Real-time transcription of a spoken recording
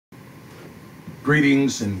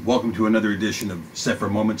Greetings and welcome to another edition of Cepher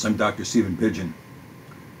Moments. I'm Dr. Stephen Pidgeon.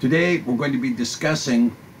 Today we're going to be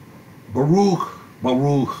discussing Baruch,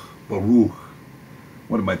 one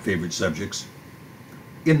of my favorite subjects.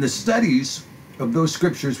 In the studies of those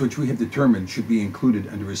scriptures which we have determined should be included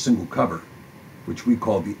under a single cover, which we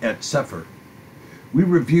call the Cepher, we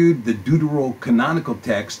reviewed the deuterocanonical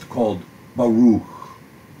text called Baruch.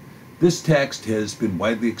 This text has been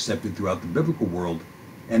widely accepted throughout the biblical world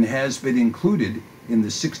and has been included in the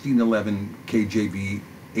 1611 KJV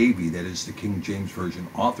AV, that is the King James Version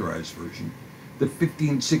Authorized Version, the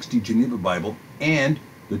 1560 Geneva Bible, and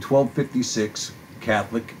the 1256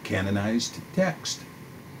 Catholic Canonized Text.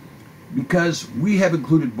 Because we have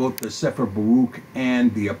included both the Cepher Baruch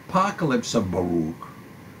and the Apocalypse of Baruch,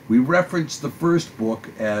 we reference the first book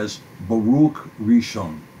as Baruch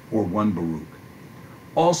Rishon, or 1 Baruch,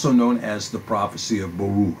 also known as the Prophecy of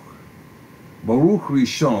Baruch. Baruch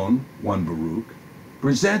Rishon, 1 Baruch,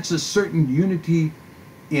 presents a certain unity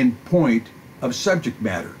in point of subject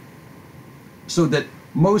matter, so that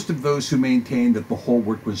most of those who maintain that the whole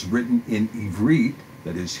work was written in Ivrit,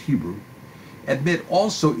 that is Hebrew, admit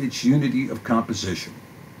also its unity of composition.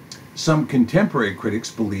 Some contemporary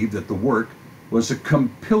critics believe that the work was a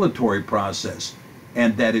compilatory process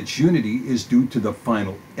and that its unity is due to the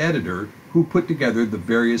final editor who put together the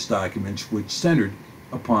various documents which centered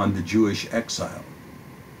upon the Jewish exile.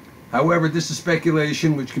 However, this is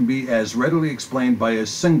speculation which can be as readily explained by a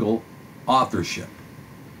single authorship.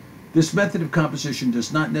 This method of composition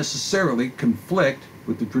does not necessarily conflict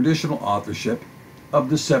with the traditional authorship of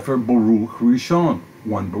the Cepher Baruch Rishon,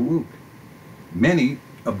 1 Baruch. Many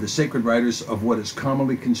of the sacred writers of what is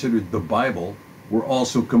commonly considered the Bible were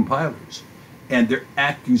also compilers, and their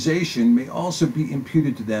accusation may also be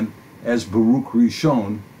imputed to them, as Baruch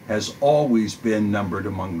Rishon has always been numbered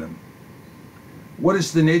among them. What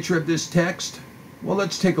is the nature of this text? Well,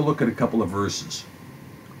 let's take a look at a couple of verses.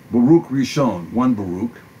 Baruch Rishon, 1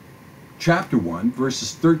 Baruch, chapter 1,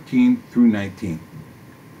 verses 13 through 19.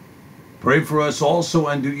 Pray for us also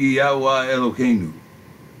unto Yahweh Eloheinu,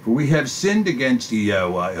 for we have sinned against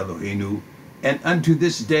Yahweh Eloheinu, and unto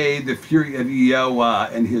this day the fury of Yahweh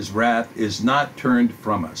and his wrath is not turned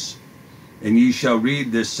from us. And ye shall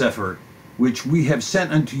read this Cepher, which we have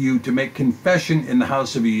sent unto you to make confession in the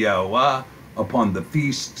house of Yahweh upon the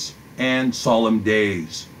feasts and solemn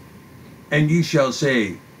days. And ye shall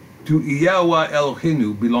say, to Yahweh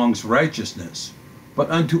Eloheinu belongs righteousness, but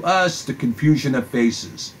unto us the confusion of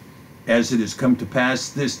faces, as it is come to pass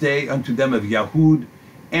this day unto them of Yahud,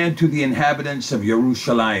 and to the inhabitants of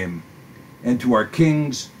Jerusalem, and to our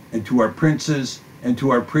kings, and to our princes, and to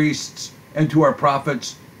our priests, and to our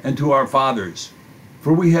prophets, and to our fathers.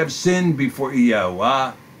 For we have sinned before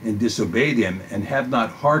Yahweh, and disobeyed him, and have not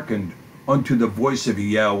hearkened unto the voice of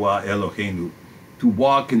Yahweh Eloheinu, to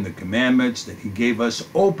walk in the commandments that he gave us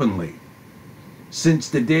openly. Since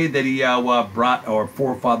the day that Yahweh brought our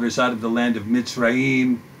forefathers out of the land of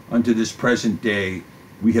Mitzrayim unto this present day,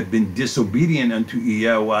 we have been disobedient unto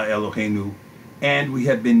Yahweh Eloheinu, and we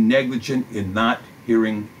have been negligent in not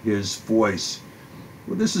hearing his voice.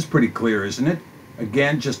 Well, this is pretty clear, isn't it?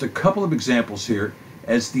 Again, just a couple of examples here,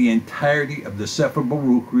 as the entirety of the Cepher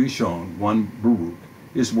Baruch Rishon, 1 Baruch,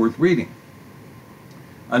 is worth reading.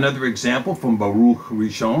 Another example from Baruch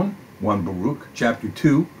Rishon, 1 Baruch, chapter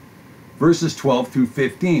 2, verses 12 through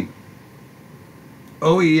 15.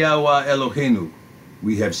 O Yahweh Eloheinu,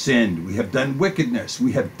 we have sinned, we have done wickedness,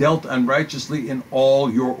 we have dealt unrighteously in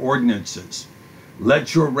all your ordinances.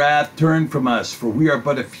 Let your wrath turn from us, for we are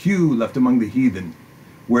but a few left among the heathen,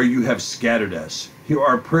 where you have scattered us. Hear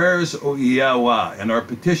our prayers, O Yahweh, and our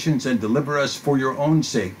petitions, and deliver us for your own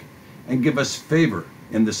sake, and give us favor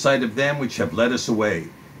in the sight of them which have led us away,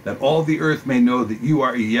 that all the earth may know that you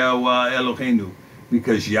are Yahweh Eloheinu,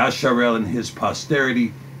 because Yasharel and his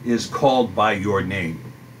posterity is called by your name.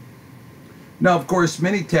 Now, of course,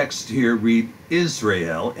 many texts here read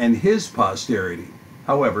Israel and his posterity.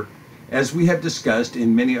 However, as we have discussed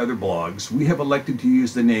in many other blogs, we have elected to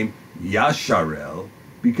use the name Yasharel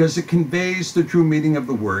because it conveys the true meaning of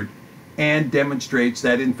the word and demonstrates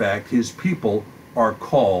that, in fact, his people are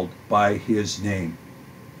called by his name.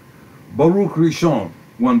 Baruch Rishon,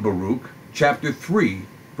 1 Baruch, chapter 3,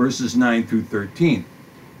 verses 9 through 13.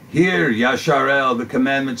 Hear, Yasharel, the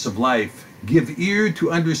commandments of life. Give ear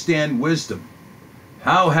to understand wisdom.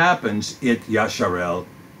 How happens it, Yasharel,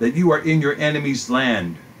 that you are in your enemy's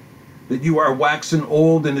land, that you are waxen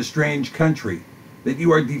old in a strange country, that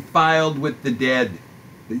you are defiled with the dead,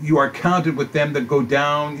 that you are counted with them that go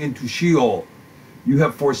down into Sheol. You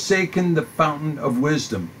have forsaken the fountain of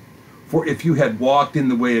wisdom. For if you had walked in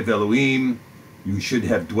the way of Elohim, you should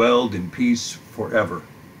have dwelled in peace forever.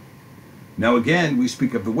 Now again, we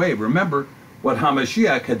speak of the way. Remember what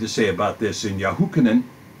Hamashiach had to say about this in Yahuchanan,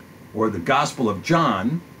 or the Gospel of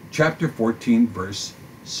John, chapter 14, verse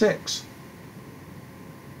 6.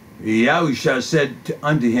 Yahusha said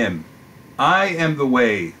unto him, I am the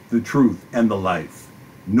way, the truth, and the life.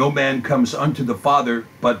 No man comes unto the Father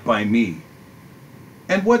but by me.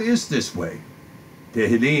 And what is this way?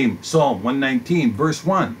 Tehillim, Psalm 119, verse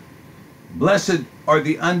 1. Blessed are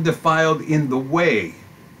the undefiled in the way,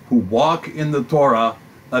 who walk in the Torah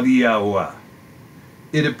of Yahuwah.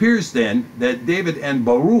 It appears then that David and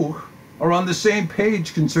Baruch are on the same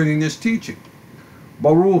page concerning this teaching.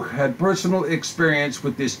 Baruch had personal experience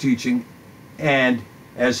with this teaching, and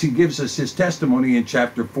as he gives us his testimony in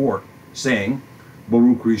chapter 4, saying,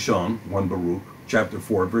 Baruch Rishon, 1 Baruch, chapter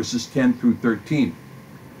 4, verses 10 through 13.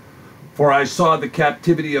 For I saw the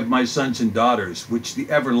captivity of my sons and daughters, which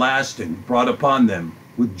the everlasting brought upon them.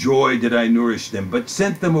 With joy did I nourish them, but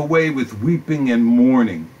sent them away with weeping and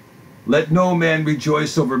mourning. Let no man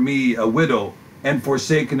rejoice over me, a widow, and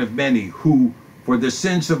forsaken of many, who, for the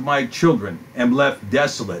sins of my children, am left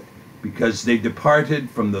desolate, because they departed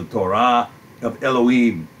from the Torah of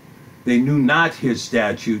Elohim. They knew not his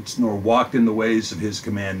statutes, nor walked in the ways of his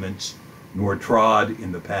commandments, nor trod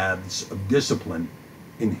in the paths of discipline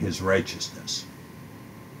in his righteousness.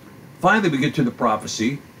 Finally, we get to the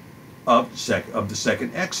prophecy of the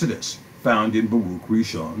second Exodus, found in Baruch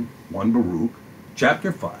Rishon, 1 Baruch,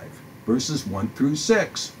 chapter 5, verses 1 through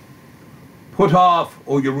 6. Put off,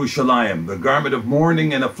 O Yerushalayim, the garment of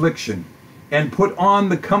mourning and affliction, and put on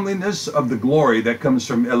the comeliness of the glory that comes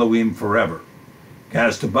from Elohim forever.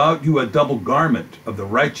 Cast about you a double garment of the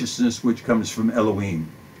righteousness which comes from Elohim,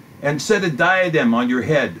 and set a diadem on your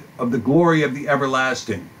head of the glory of the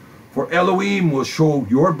everlasting. For Elohim will show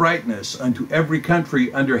your brightness unto every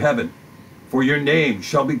country under heaven. For your name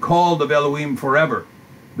shall be called of Elohim forever,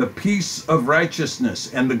 the peace of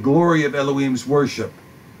righteousness and the glory of Elohim's worship.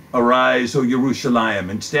 Arise, O Yerushalayim,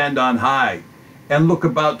 and stand on high, and look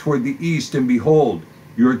about toward the east, and behold,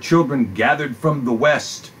 your children gathered from the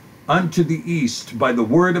west unto the east by the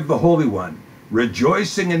word of the Holy One,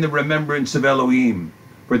 rejoicing in the remembrance of Elohim.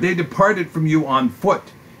 For they departed from you on foot,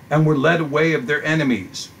 and were led away of their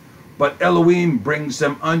enemies. But Elohim brings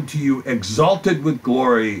them unto you exalted with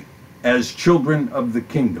glory, as children of the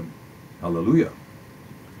kingdom. Hallelujah.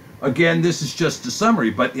 Again, this is just a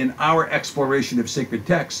summary, but in our exploration of sacred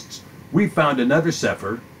texts, we found another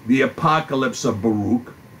Cepher, the Apocalypse of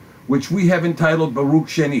Baruch, which we have entitled Baruch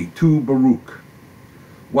Sheni, 2 Baruch.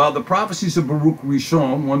 While the prophecies of Baruch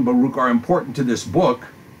Rishon, 1 Baruch, are important to this book,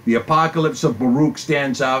 the Apocalypse of Baruch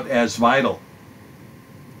stands out as vital.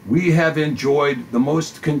 We have enjoyed the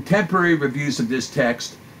most contemporary reviews of this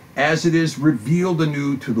text as it is revealed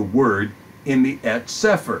anew to the Word in the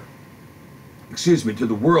Cepher. To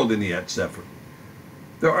the world in the Cepher.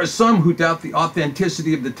 There are some who doubt the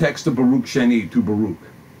authenticity of the text of Baruch Sheni, 2 Baruch.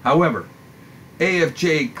 However,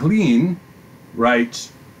 A.F.J. Klein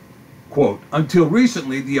writes, quote, until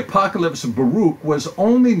recently, the Apocalypse of Baruch was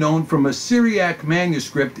only known from a Syriac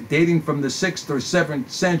manuscript dating from the 6th or 7th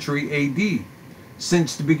century A.D.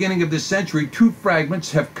 Since the beginning of this century, 2 fragments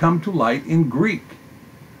have come to light in Greek.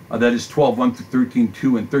 That is 12:1 through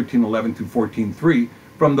 13:2 and 13:11 through 14:3.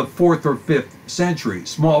 From the 4th or 5th century.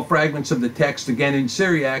 Small fragments of the text, again in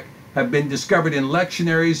Syriac, have been discovered in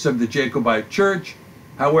lectionaries of the Jacobite Church.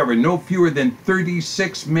 However, no fewer than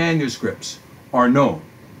 36 manuscripts are known,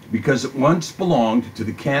 because it once belonged to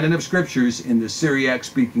the canon of scriptures in the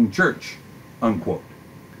Syriac-speaking church, unquote.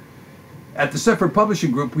 At the Cepher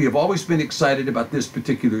Publishing Group, we have always been excited about this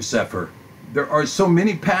particular Cepher. There are so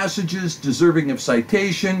many passages deserving of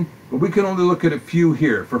citation, but we can only look at a few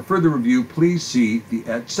here. For further review, please see the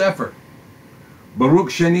Cepher. Baruch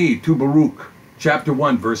Sheni, 2 Baruch, chapter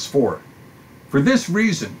 1, verse 4. For this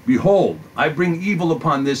reason, behold, I bring evil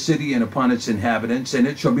upon this city and upon its inhabitants, and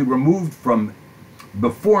it shall be removed from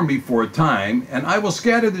before me for a time, and I will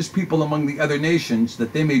scatter this people among the other nations,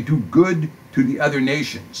 that they may do good to the other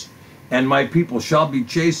nations, and my people shall be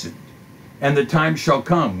chastened. And the time shall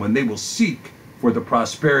come when they will seek for the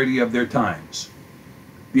prosperity of their times.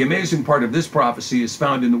 The amazing part of this prophecy is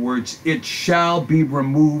found in the words, it shall be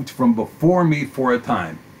removed from before me for a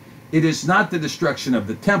time. It is not the destruction of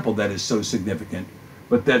the temple that is so significant,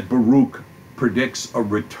 but that Baruch predicts a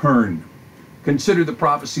return. Consider the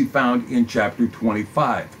prophecy found in chapter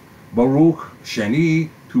 25. Baruch Sheni,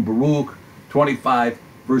 2 Baruch 25,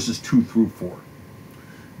 verses 2 through 4.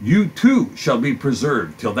 You too shall be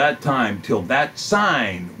preserved till that time, till that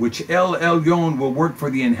sign which El Elyon will work for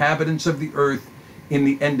the inhabitants of the earth in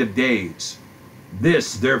the end of days.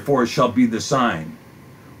 This therefore shall be the sign,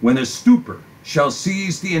 when a stupor shall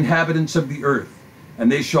seize the inhabitants of the earth,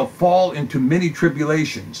 and they shall fall into many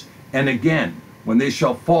tribulations, and again, when they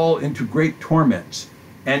shall fall into great torments.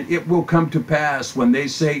 And it will come to pass, when they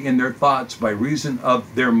say in their thoughts by reason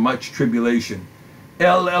of their much tribulation,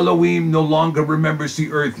 El Elohim no longer remembers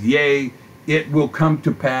the earth, yea, it will come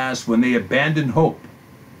to pass when they abandon hope,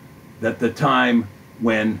 that the time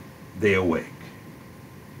when they awake.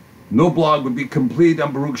 No blog would be complete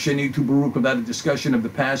on Baruch Sheni to Baruch without a discussion of the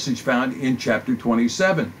passage found in chapter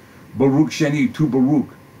 27. Baruch Sheni to Baruch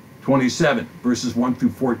 27, verses 1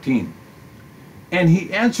 through 14. And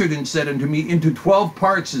he answered and said unto me, into 12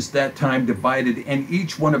 parts is that time divided, and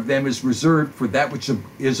each one of them is reserved for that which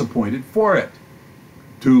is appointed for it.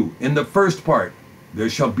 2. In the first part there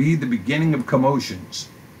shall be the beginning of commotions.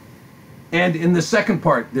 And in the second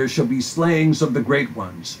part there shall be slayings of the great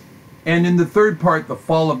ones. And in the third part the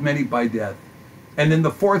fall of many by death. And in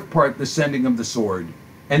the fourth part the sending of the sword.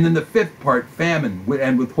 And in the fifth part famine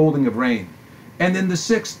and withholding of rain. And in the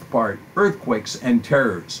sixth part earthquakes and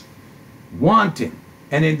terrors. Wanting.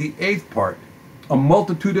 And in the eighth part a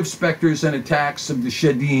multitude of specters and attacks of the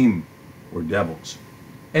Shedim, or devils.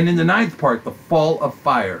 And in the ninth part the fall of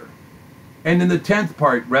fire. And in the 10th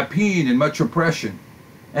part rapine and much oppression.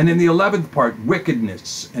 And in the 11th part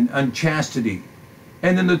wickedness and unchastity.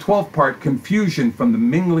 And in the 12th part confusion from the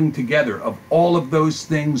mingling together of all of those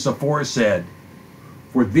things aforesaid.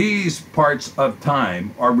 For these parts of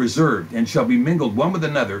time are reserved, and shall be mingled one with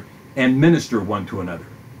another, and minister one to another.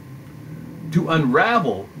 To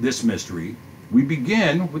unravel this mystery, we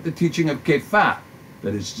begin with the teaching of Cepher,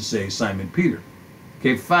 that is to say, Simon Peter.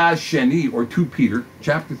 Cepher Sheni, or 2 Peter,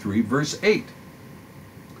 chapter 3, verse 8.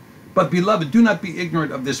 But beloved, do not be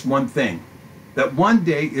ignorant of this one thing, that one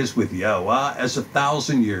day is with Yahweh as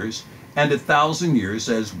 1,000 years, and 1,000 years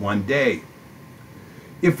as one day.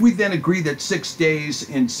 If we then agree that 6 days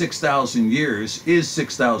in 6,000 years is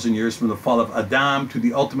 6,000 years from the fall of Adam to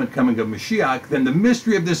the ultimate coming of Mashiach, then the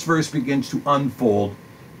mystery of this verse begins to unfold,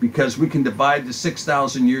 because we can divide the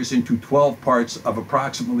 6,000 years into 12 parts of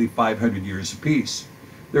approximately 500 years apiece.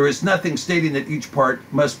 There is nothing stating that each part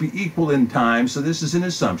must be equal in time, so this is an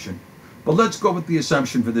assumption. But let's go with the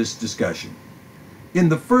assumption for this discussion. In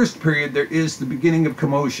the first period, there is the beginning of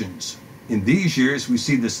commotions. In these years, we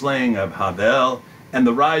see the slaying of Havel and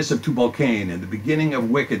the rise of Tubal-Cain and the beginning of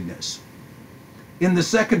wickedness. In the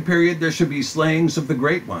second period, there should be slayings of the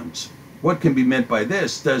great ones. What can be meant by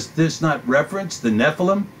this? Does this not reference the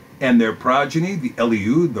Nephilim and their progeny, the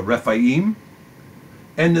Eliud, the Rephaim?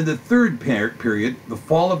 And in the third period, the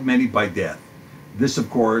fall of many by death. This, of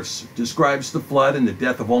course, describes the flood and the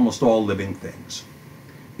death of almost all living things.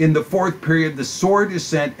 In the fourth period, the sword is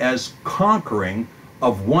sent as conquering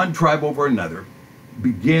of one tribe over another,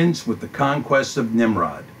 begins with the conquest of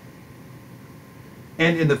Nimrod.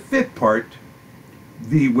 And in the fifth part,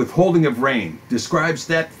 the withholding of rain describes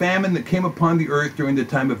that famine that came upon the earth during the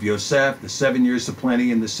time of Yosef, the 7 years of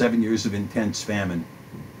plenty and the 7 years of intense famine.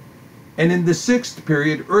 And in the sixth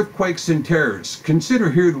period, earthquakes and terrors.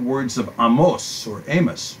 Consider here the words of Amos, or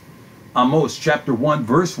Amos. Amos chapter 1,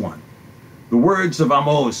 verse 1. The words of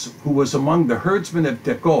Amos, who was among the herdsmen of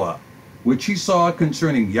Tekoa, which he saw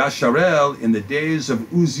concerning Yasharel in the days of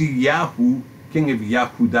Uzziyahu, king of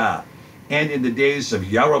Yahudah, and in the days of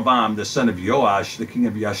Yarovam, the son of Joash, the king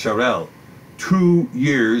of Yasharel, 2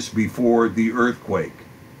 years before the earthquake.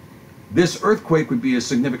 This earthquake would be a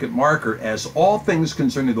significant marker, as all things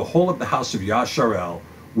concerning the whole of the house of Yasharel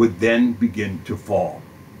would then begin to fall.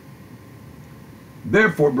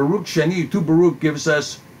 Therefore, Baruch Sheni to Baruch gives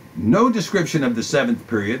us no description of the seventh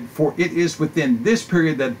period, for it is within this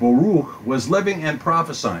period that Baruch was living and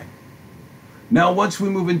prophesying. Now, once we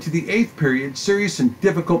move into the eighth period, serious and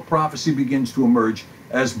difficult prophecy begins to emerge,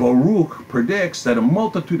 as Baruch predicts that a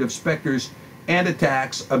multitude of specters and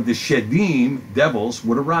attacks of the Shedim, devils,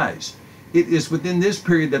 would arise. It is within this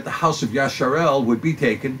period that the house of Yasharel would be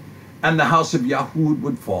taken, and the house of Yahud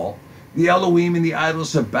would fall. The Elohim and the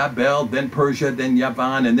idols of Babel, then Persia, then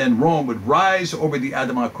Yavan, and then Rome would rise over the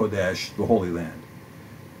Adamah Kodesh, the Holy Land.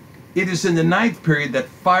 It is in the ninth period that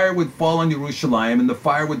fire would fall on Jerusalem, and the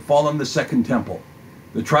fire would fall on the second temple.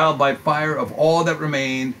 The trial by fire of all that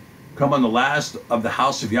remained come on the last of the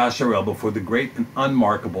house of Yasharel before the great and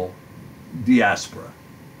unmarkable diaspora.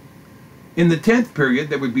 In the 10th period,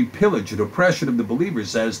 there would be pillage and oppression of the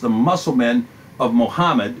believers, as the muscle men of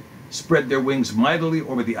Mohammed spread their wings mightily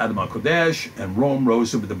over the Adamah Kodesh, and Rome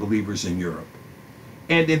rose over the believers in Europe.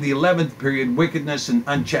 And in the 11th period, wickedness and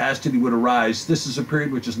unchastity would arise. This is a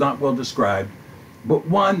period which is not well described, but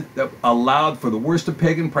one that allowed for the worst of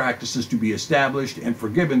pagan practices to be established and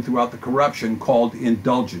forgiven throughout the corruption called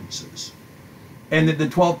indulgences. And in the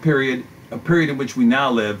 12th period, a period in which we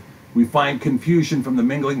now live, we find confusion from the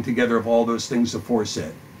mingling together of all those things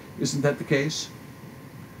aforesaid. Isn't that the case?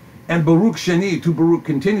 And Baruch Sheni, to Baruch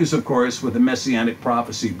continues, of course, with a messianic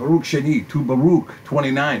prophecy. Baruch Sheni, to Baruch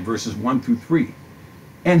 29, verses 1 through 3.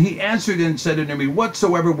 And he answered and said unto me,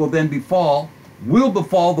 whatsoever will then befall, will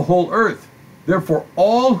befall the whole earth. Therefore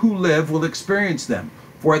all who live will experience them.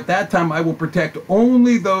 For at that time I will protect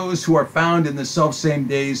only those who are found in the selfsame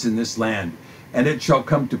days in this land. And it shall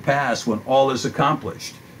come to pass when all is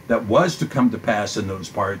accomplished, that was to come to pass in those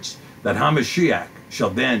parts, that Hamashiach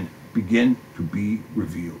shall then begin to be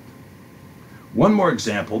revealed. One more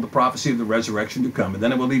example, the prophecy of the resurrection to come, and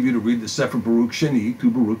then I will leave you to read the Cepher Baruch Sheni to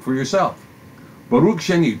Baruch for yourself. Baruch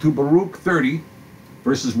Sheni to Baruch 30,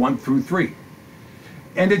 verses 1 through 3.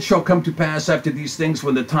 And it shall come to pass after these things,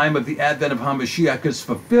 when the time of the advent of Hamashiach is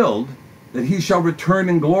fulfilled, that he shall return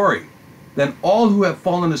in glory. Then all who have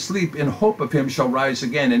fallen asleep in hope of him shall rise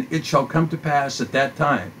again, and it shall come to pass at that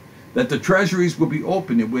time that the treasuries will be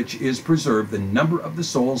opened, in which is preserved the number of the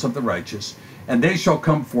souls of the righteous, and they shall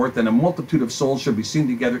come forth, and a multitude of souls shall be seen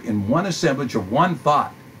together in one assemblage of one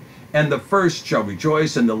thought. And the first shall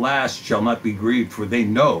rejoice, and the last shall not be grieved, for they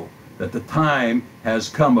know that the time has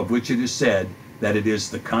come of which it is said that it is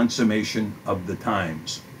the consummation of the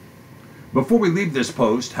times. Before we leave this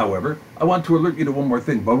post, however, I want to alert you to one more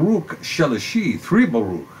thing. Baruch Shelashi, 3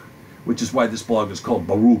 Baruch, which is why this blog is called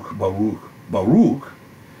Baruch, Baruch, Baruch.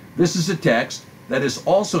 This is a text that is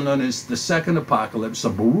also known as the second apocalypse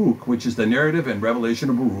of Baruch, which is the narrative and revelation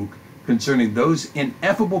of Baruch concerning those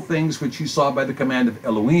ineffable things which he saw by the command of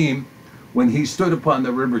Elohim when he stood upon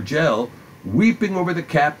the river Jel, weeping over the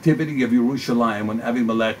captivity of Jerusalem, when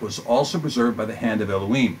Abimelech was also preserved by the hand of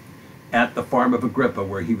Elohim, at the farm of Agrippa,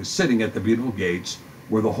 where he was sitting at the beautiful gates,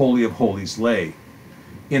 where the Holy of Holies lay.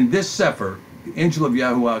 In this Cepher, the angel of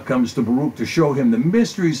Yahuwah comes to Baruch to show him the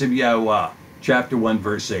mysteries of Yahuwah, chapter 1,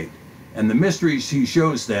 verse 8. And the mysteries he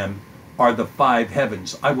shows them are the 5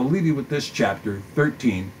 heavens. I will leave you with this chapter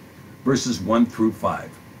 13, verses 1 through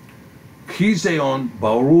 5. Chizeon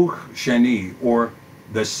Baruch Sheni, or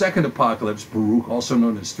the second apocalypse Baruch, also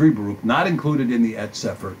known as 3 Baruch, not included in the Et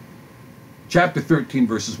Cepher, chapter 13,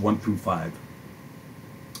 verses 1 through 5.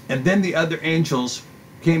 And then the other angels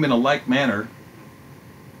came in a like manner,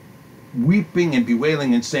 weeping and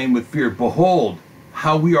bewailing and saying with fear, behold,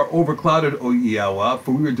 how we are overclouded, O Yahweh,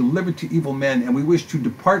 for we are delivered to evil men, and we wish to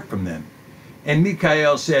depart from them. And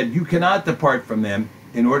Michael said, you cannot depart from them,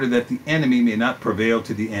 in order that the enemy may not prevail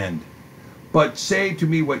to the end. But say to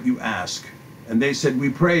me what you ask. And they said, we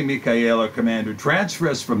pray, Michael, our commander, transfer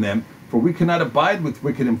us from them, for we cannot abide with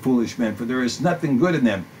wicked and foolish men, for there is nothing good in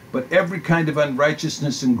them, but every kind of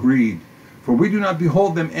unrighteousness and greed. For we do not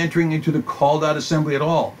behold them entering into the called out assembly at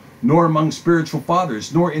all, nor among spiritual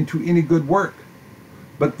fathers, nor into any good work.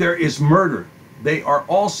 But there is murder. They are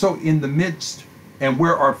also in the midst, and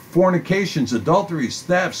where are fornications, adulteries,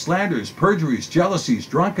 thefts, slanders, perjuries, jealousies,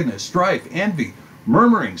 drunkenness, strife, envy,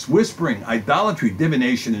 murmurings, whispering, idolatry,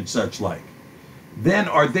 divination, and such like. Then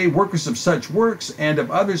are they workers of such works, and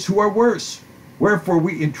of others who are worse. Wherefore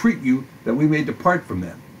we entreat you that we may depart from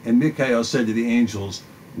them. And Michael said to the angels,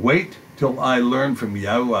 wait till I learn from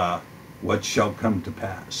Yahweh what shall come to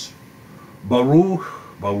pass. Baruch,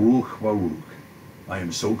 Baruch, Baruch. I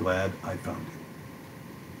am so glad I found it.